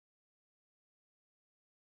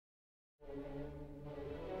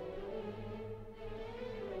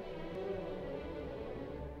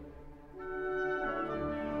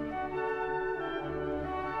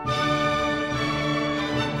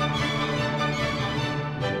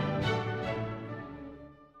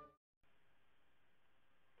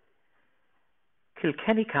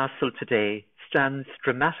Kilkenny Castle today stands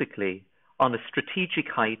dramatically on a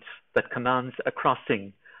strategic height that commands a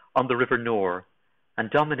crossing on the River Nore and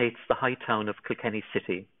dominates the high town of Kilkenny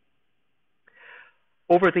City.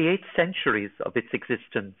 Over the 8 centuries of its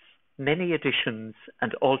existence, many additions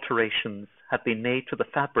and alterations have been made to the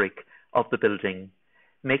fabric of the building,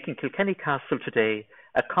 making Kilkenny Castle today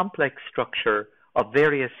a complex structure of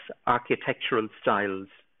various architectural styles.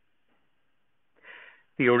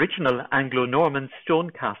 The original Anglo-Norman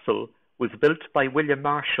stone castle was built by William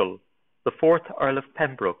Marshall, the 4th Earl of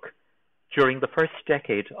Pembroke, during the first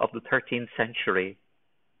decade of the 13th century.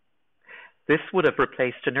 This would have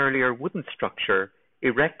replaced an earlier wooden structure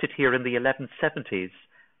erected here in the 1170s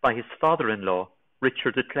by his father-in-law,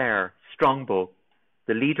 Richard de Clare, Strongbow,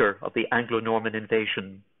 the leader of the Anglo-Norman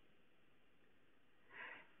invasion.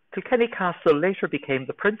 Kilkenny Castle later became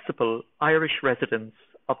the principal Irish residence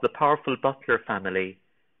of the powerful Butler family,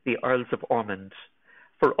 the Earls of Ormond,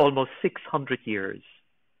 for almost 600 years.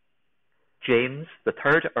 James, the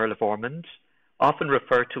 3rd Earl of Ormond, often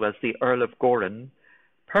referred to as the Earl of Goran,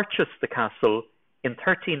 purchased the castle in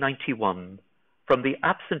 1391 from the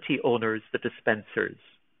absentee owners, the Despensers.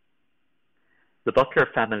 The Butler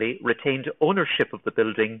family retained ownership of the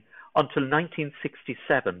building until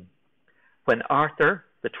 1967, when Arthur,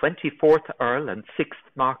 the 24th Earl and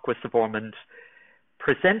 6th Marquess of Ormond,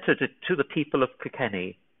 presented it to the people of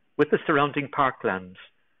Kilkenny with the surrounding parkland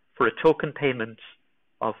for a token payment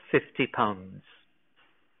of £50.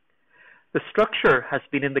 The structure has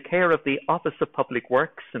been in the care of the Office of Public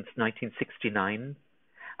Works since 1969,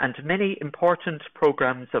 and many important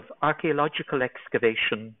programs of archaeological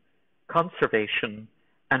excavation, conservation,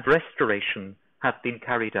 and restoration have been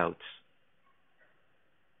carried out.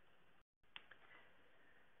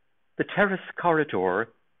 The terrace corridor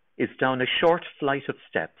is down a short flight of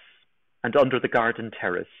steps and under the garden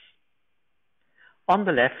terrace. On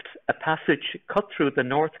the left, a passage cut through the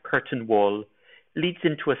north curtain wall leads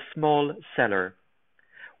into a small cellar,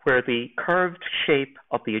 where the curved shape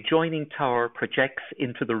of the adjoining tower projects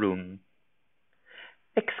into the room.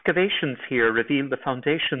 Excavations here reveal the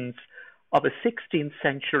foundations of a 16th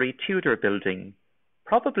century Tudor building,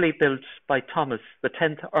 probably built by Thomas, the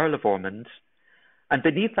 10th Earl of Ormond, and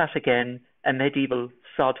beneath that again, a medieval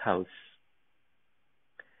sod house.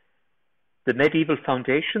 The medieval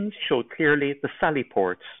foundations show clearly the sally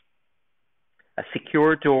port, a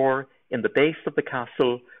secure door in the base of the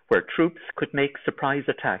castle where troops could make surprise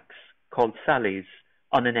attacks, called sallies,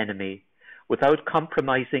 on an enemy, without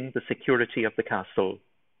compromising the security of the castle.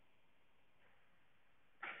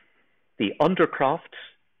 The undercroft,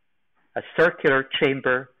 a circular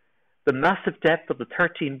chamber, the massive depth of the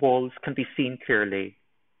 13 walls can be seen clearly.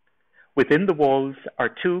 Within the walls are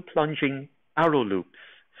 2 plunging arrow loops,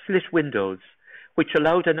 slit windows, which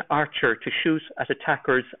allowed an archer to shoot at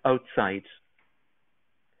attackers outside.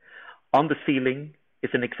 On the ceiling is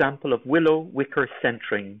an example of willow wicker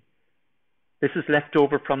centering. This is left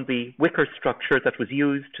over from the wicker structure that was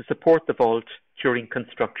used to support the vault during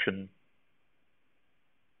construction.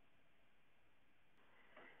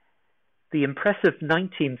 The impressive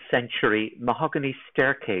 19th century mahogany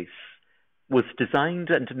staircase was designed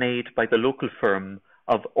and made by the local firm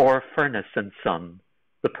of Orr Furness and Son,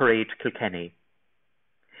 the Parade, Kilkenny.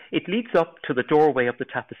 It leads up to the doorway of the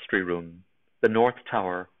tapestry room, the North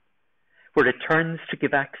Tower, where it turns to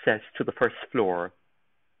give access to the first floor.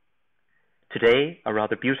 Today, a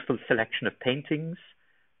rather beautiful selection of paintings,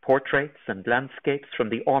 portraits and landscapes from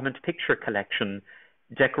the Ormond Picture Collection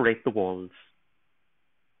decorate the walls.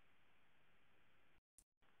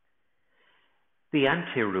 The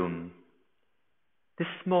anteroom. This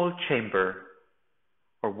small chamber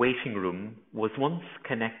or waiting room was once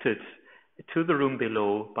connected to the room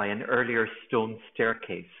below by an earlier stone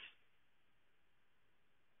staircase.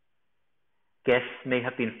 Guests may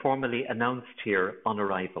have been formally announced here on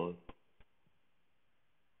arrival.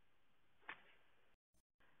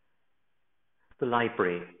 The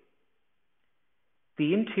library.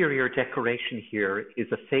 The interior decoration here is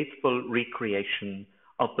a faithful recreation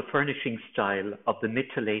of the furnishing style of the mid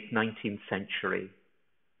to late 19th century.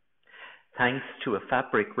 Thanks to a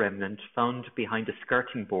fabric remnant found behind a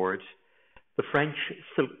skirting board, the French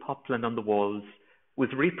silk poplin on the walls was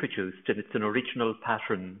reproduced in its original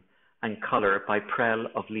pattern and colour by Prel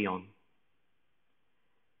of Lyon.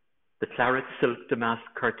 The claret silk damask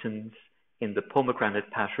curtains in the pomegranate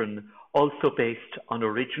pattern, also based on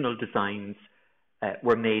original designs,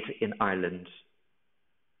 were made in Ireland.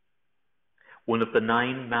 One of the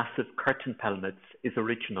 9 massive curtain pelmets is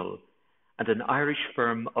original, and an Irish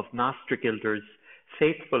firm of master gilders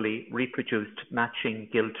faithfully reproduced matching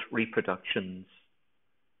gilt reproductions.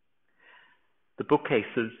 The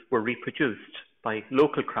bookcases were reproduced by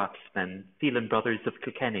local craftsmen, Phelan Brothers of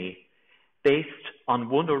Kilkenny, based on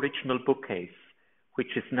one original bookcase,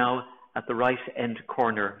 which is now at the right end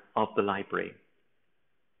corner of the library.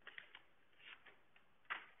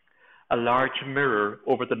 A large mirror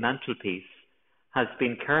over the mantelpiece has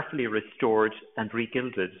been carefully restored and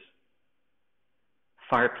regilded.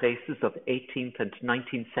 Fireplaces of 18th and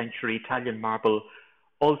 19th century Italian marble,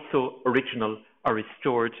 also original, are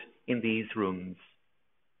restored in these rooms.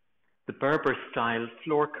 The Berber-style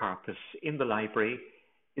floor carpet in the library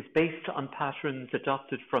is based on patterns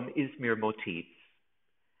adopted from Izmir motifs.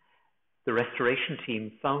 The restoration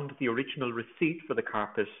team found the original receipt for the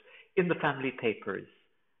carpet in the family papers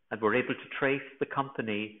and were able to trace the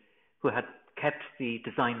company who had kept the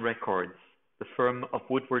design records, the firm of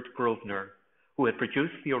Woodward Grosvenor, who had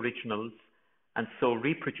produced the originals and so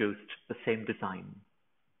reproduced the same design.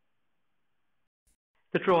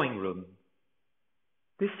 The drawing room.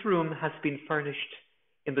 This room has been furnished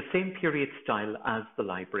in the same period style as the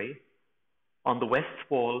library. On the west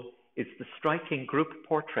wall is the striking group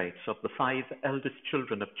portrait of the 5 eldest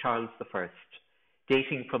children of Charles I,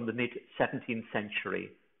 dating from the mid-17th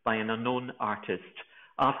century by an unknown artist,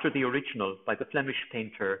 after the original by the Flemish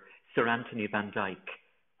painter Sir Anthony van Dyck,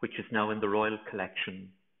 which is now in the Royal Collection.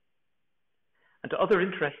 And other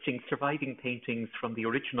interesting surviving paintings from the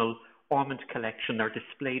original Ormond collection are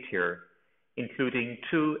displayed here, including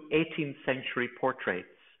 2 18th century portraits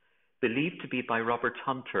believed to be by Robert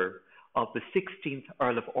Hunter of the 16th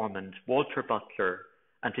Earl of Ormond, Walter Butler,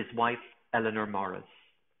 and his wife Eleanor Morris.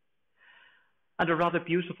 And a rather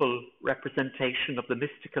beautiful representation of the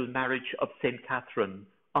mystical marriage of St. Catherine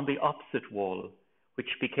on the opposite wall, which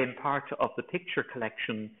became part of the picture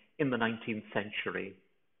collection in the 19th century.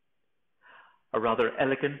 A rather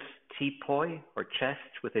elegant teapoy or chest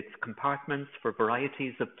with its compartments for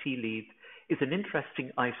varieties of tea leaf is an interesting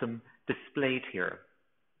item displayed here.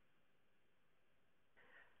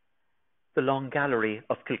 The Long Gallery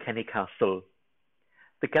of Kilkenny Castle.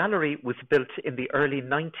 The gallery was built in the early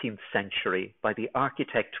 19th century by the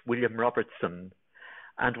architect William Robertson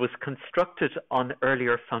and was constructed on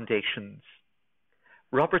earlier foundations.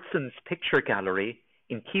 Robertson's picture gallery,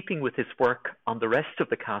 in keeping with his work on the rest of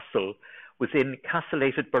the castle, was in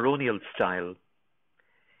castellated baronial style.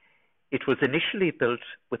 It was initially built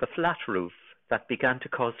with a flat roof that began to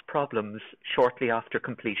cause problems shortly after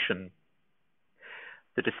completion.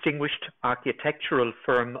 The distinguished architectural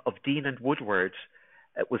firm of Dean and Woodward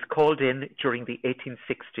was called in during the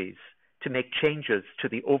 1860s to make changes to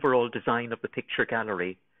the overall design of the picture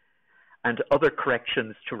gallery and other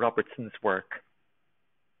corrections to Robertson's work.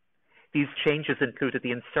 These changes included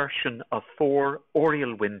the insertion of 4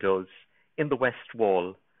 oriel windows in the west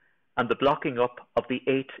wall and the blocking up of the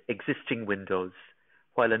 8 existing windows,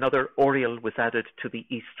 while another oriel was added to the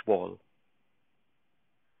east wall.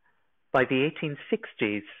 By the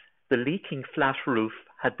 1860s, the leaking flat roof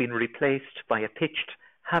had been replaced by a pitched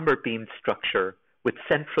hammer beam structure with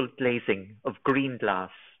central glazing of green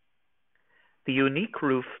glass. The unique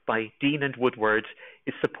roof by Dean and Woodward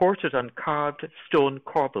is supported on carved stone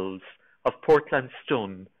corbels of Portland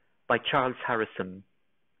stone by Charles Harrison.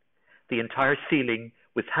 The entire ceiling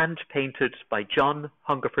was hand-painted by John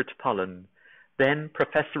Hungerford Pollen, then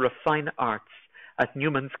Professor of Fine Arts at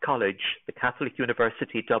Newman's College, the Catholic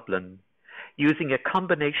University, Dublin, using a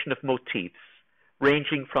combination of motifs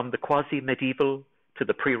ranging from the quasi-medieval to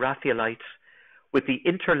the pre-Raphaelite, with the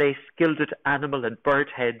interlaced gilded animal and bird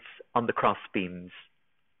heads on the crossbeams.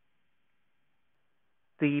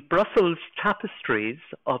 The Brussels tapestries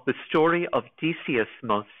of the story of Decius,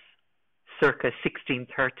 circa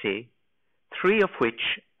 1630, 3 of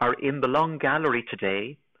which are in the Long Gallery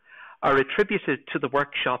today, are attributed to the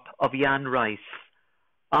workshop of Jan Rice,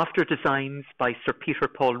 after designs by Sir Peter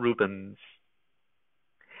Paul Rubens.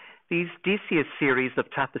 These Decius series of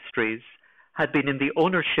tapestries had been in the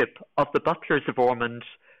ownership of the Butlers of Ormond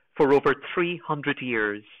for over 300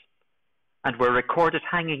 years and were recorded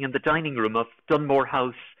hanging in the dining room of Dunmore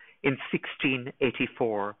House in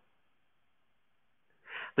 1684.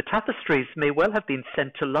 The tapestries may well have been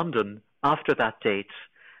sent to London after that date,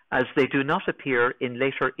 as they do not appear in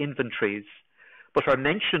later inventories, but are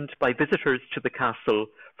mentioned by visitors to the castle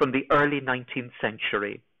from the early 19th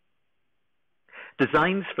century.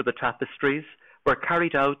 Designs for the tapestries were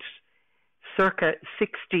carried out circa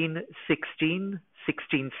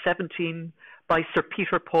 1616-1617 by Sir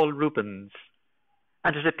Peter Paul Rubens,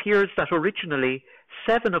 and it appears that originally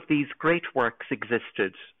 7 of these great works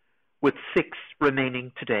existed, with 6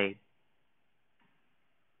 remaining today.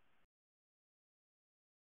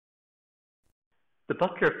 The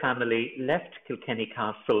Butler family left Kilkenny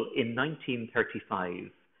Castle in 1935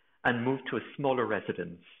 and moved to a smaller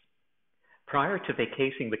residence. Prior to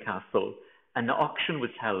vacating the castle, an auction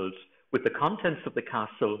was held, with the contents of the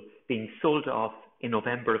castle being sold off in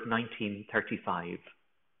November of 1935.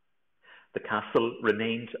 The castle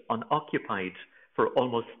remained unoccupied for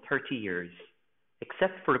almost 30 years,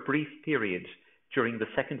 except for a brief period during the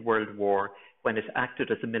Second World War when it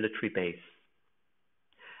acted as a military base.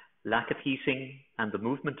 Lack of heating and the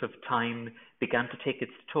movement of time began to take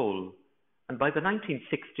its toll, and by the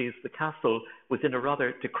 1960s the castle was in a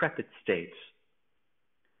rather decrepit state.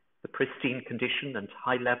 The pristine condition and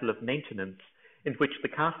high level of maintenance in which the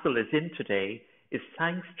castle is in today is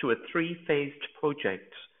thanks to a 3-phased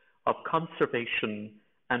project of conservation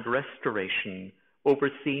and restoration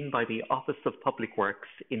overseen by the Office of Public Works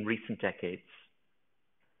in recent decades.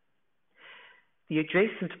 The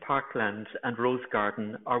adjacent parkland and rose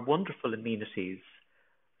garden are wonderful amenities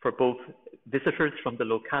for both visitors from the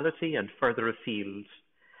locality and further afield,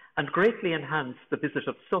 and greatly enhance the visit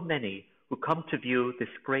of so many who come to view this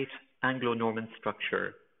great Anglo-Norman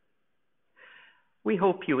structure. We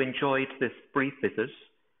hope you enjoyed this brief visit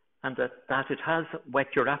and that it has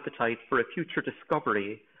whet your appetite for a future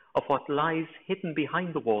discovery of what lies hidden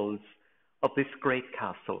behind the walls of this great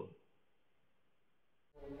castle.